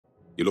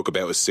You look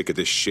about as sick of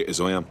this shit as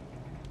I am.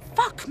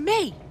 Fuck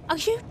me! Are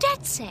you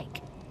dead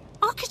sick?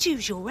 I could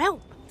use your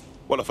help.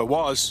 Well, if I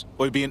was,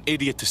 I'd be an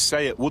idiot to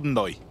say it, wouldn't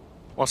I?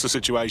 What's the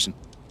situation?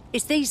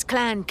 It's these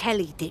Clan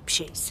Kelly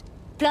dipshits.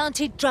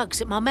 Planted drugs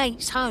at my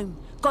mate's home,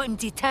 got him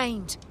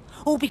detained.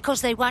 All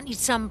because they wanted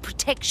some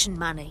protection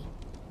money.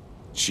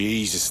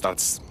 Jesus,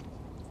 that's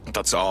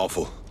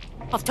awful.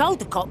 I've told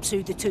the cops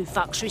who the two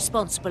fucks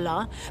responsible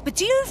are, but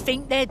do you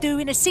think they're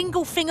doing a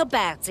single thing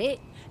about it?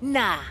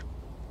 Nah.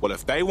 Well,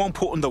 if they won't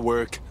put in the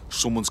work,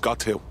 someone's got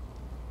to.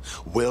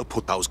 We'll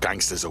put those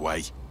gangsters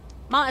away.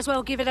 Might as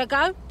well give it a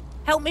go.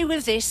 Help me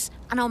with this,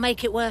 and I'll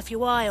make it worth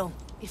your while,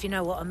 if you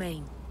know what I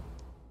mean.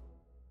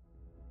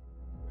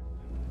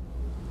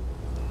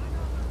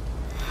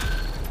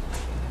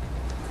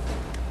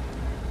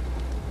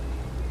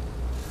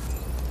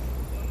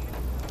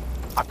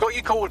 I've got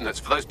your coordinates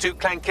for those two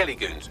Clan Kelly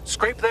goons.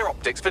 Scrape their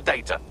optics for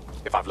data.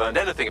 If I've learned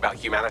anything about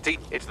humanity,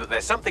 it's that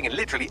there's something in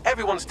literally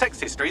everyone's text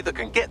history that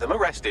can get them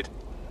arrested.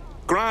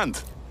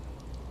 Grand.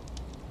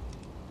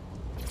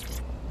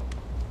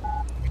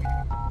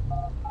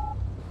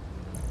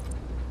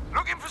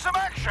 Looking for some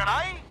action,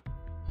 eh?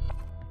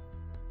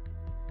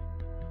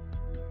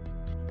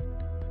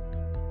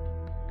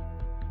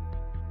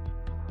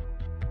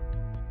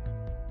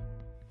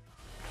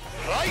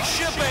 Place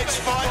your bets,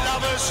 fight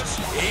lovers.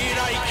 Here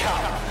they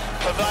come.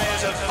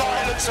 Purveyors of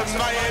violence and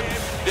mayhem.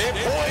 They're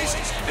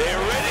poised, they're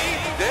ready,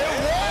 they're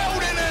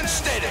wild and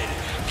unsteady.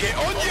 Get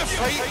on your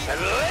feet and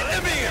let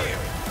them in.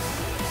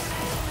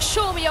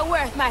 Show me your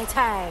worth my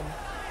time.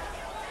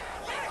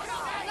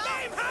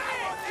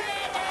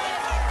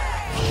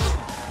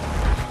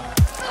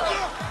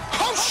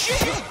 Oh shit!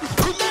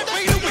 Could that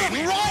be the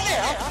win right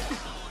now?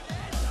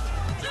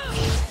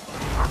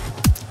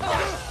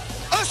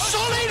 A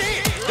solid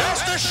hit!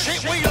 That's the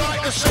shit we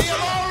like to see.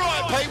 Am I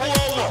right, people?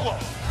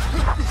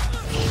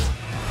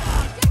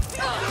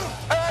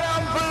 An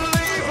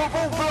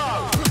unbelievable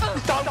blow.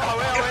 Don't know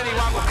how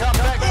anyone will come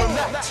back from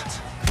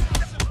that.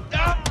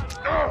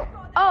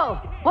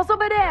 Oh, what's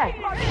over there?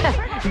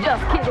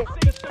 Just kidding.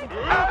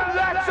 And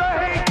that's a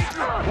hit!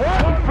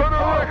 One for the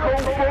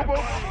record,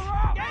 folks.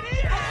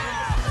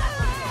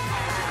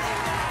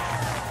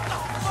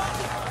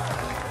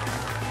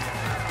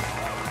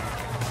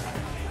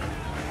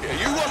 Are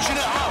you watching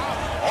at home?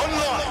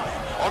 Online?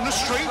 On the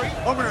street?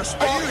 I'm gonna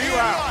spark you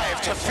out.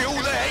 Live to feel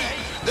the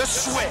heat, the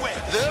sweat,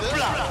 the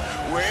blood.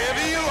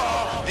 Wherever you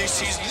are,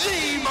 this is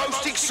the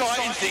most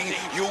exciting thing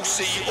you'll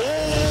see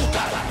all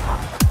day.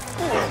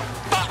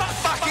 But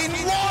fucking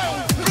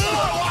wild blow!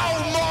 Oh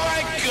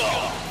my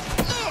god!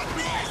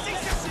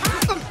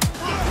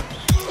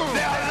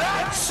 Now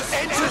that's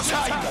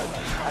entertainment,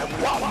 and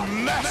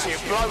one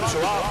massive blow to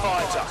our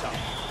fighter.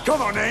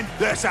 Come on then,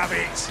 let's have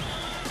it.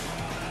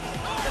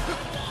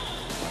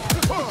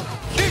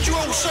 Did you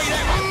all see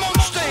that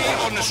monster hit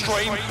on the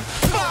stream?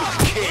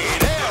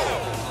 Fucking hell!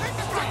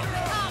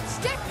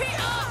 Step it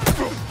up!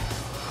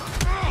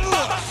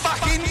 But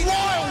fucking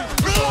wild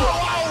blow!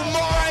 Oh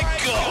my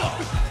god!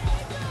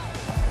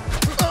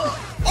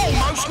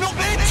 Almost knocked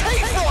their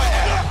teeth right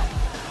out!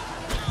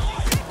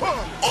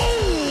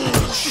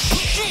 Oh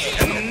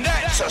shit! And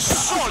that's a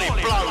solid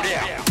blow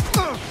down!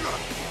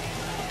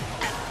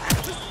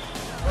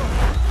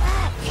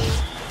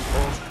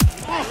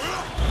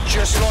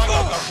 Just like a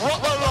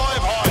proper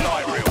live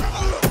highlight reel.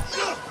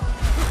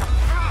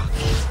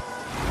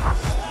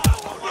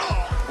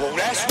 Well,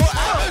 that's what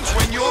happens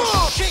when you're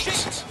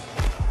shit.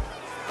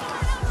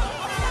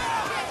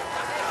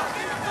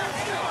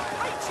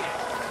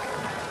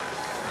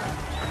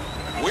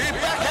 We're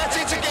back at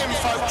it again,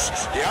 folks.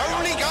 The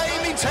only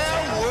game in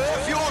town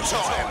worth your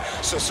time.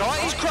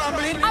 Society's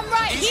crumbling. I'm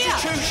right here.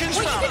 Institutions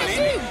What are you gonna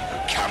fumbling.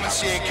 do? Come and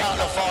see a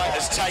couple of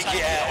fighters take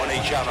it out on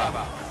each other.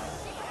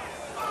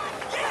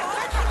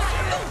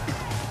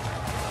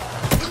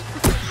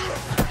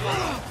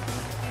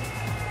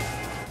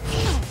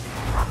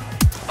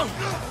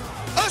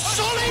 A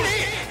solid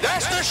hit!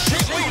 That's the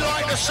shit we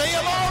like to see.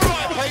 Am I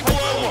right,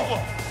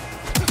 people?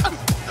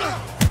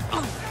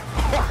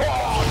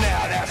 Oh,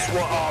 now that's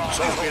what I'm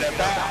talking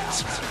about.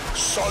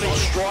 Solid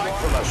strike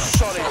from a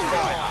solid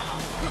fight.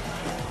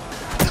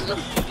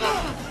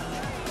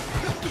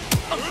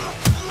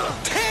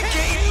 They're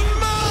getting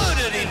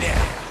murdered in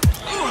there.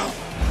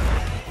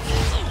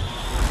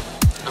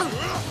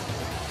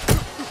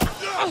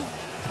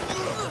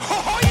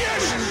 Oh,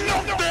 yes,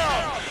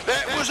 knockdown!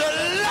 That was a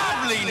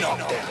lovely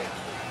knockdown.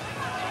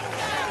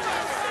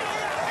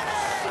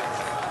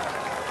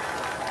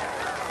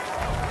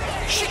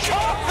 She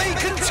can't be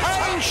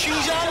contained.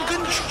 She's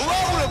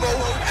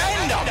uncontrollable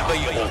and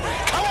unbeatable.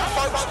 Come on,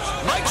 folks,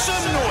 make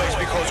some noise,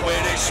 because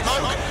where there's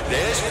smoke,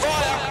 there's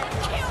fire.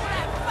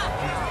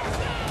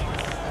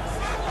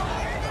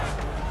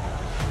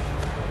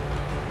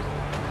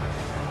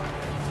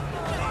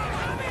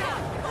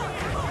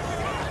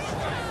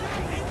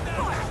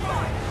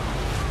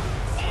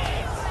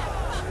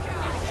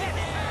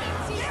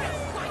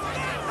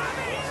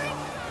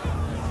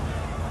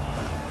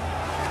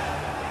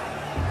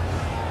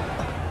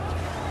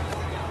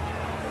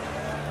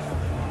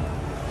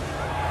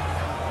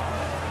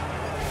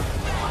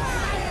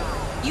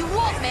 You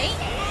want me?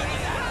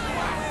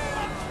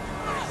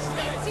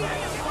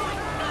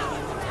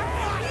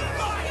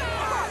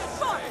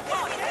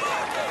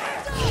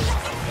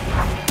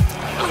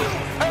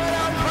 An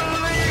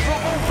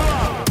unbelievable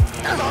blow!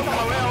 I don't know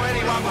how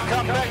anyone will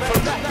come back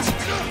from that.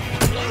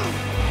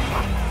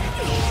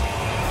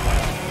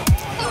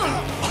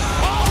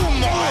 Oh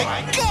my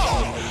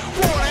God!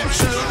 What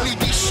absolutely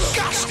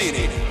disgusting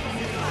it!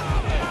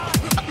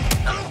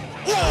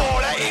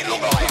 Whoa, that it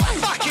looked like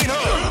fucking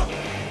hurt!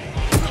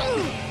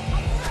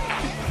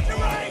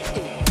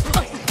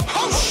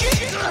 Oh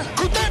shit!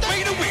 Could that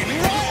be the win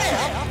right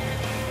now?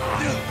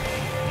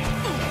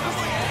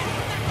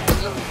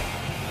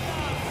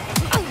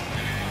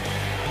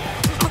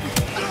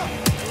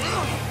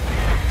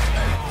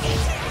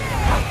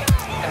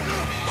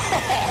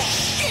 Oh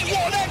shit!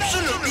 What an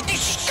absolutely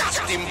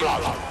disgusting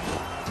blow!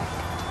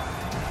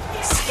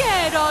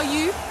 Scared, are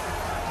you?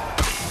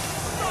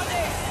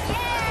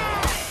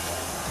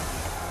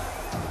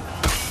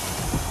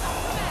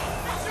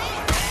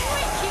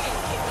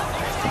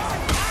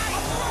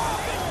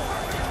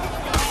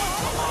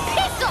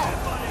 Piss off!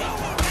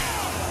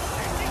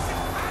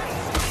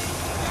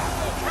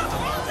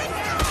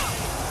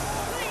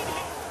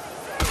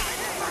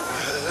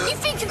 You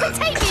think you can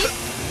take me?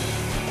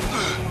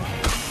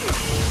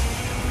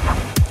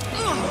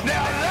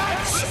 Now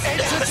that's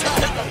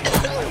entertaining!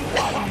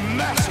 What a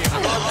massive oh,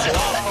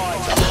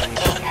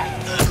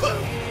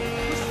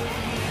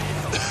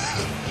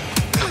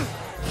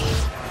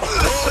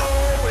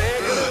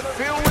 they're gonna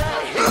feel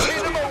that hit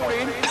in the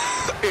morning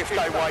if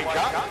they wake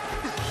up.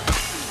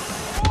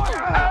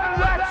 And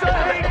that's a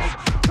hit!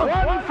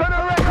 One for the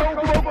record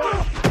book!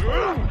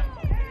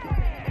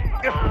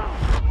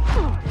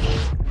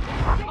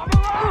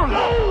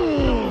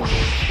 Oh,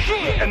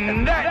 shit!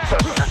 And that's a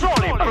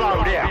solid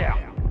blow there!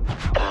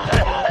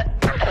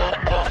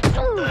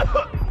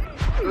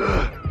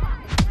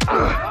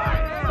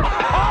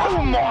 Oh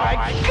my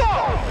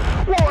God!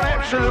 What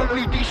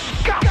absolutely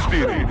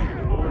disgusting!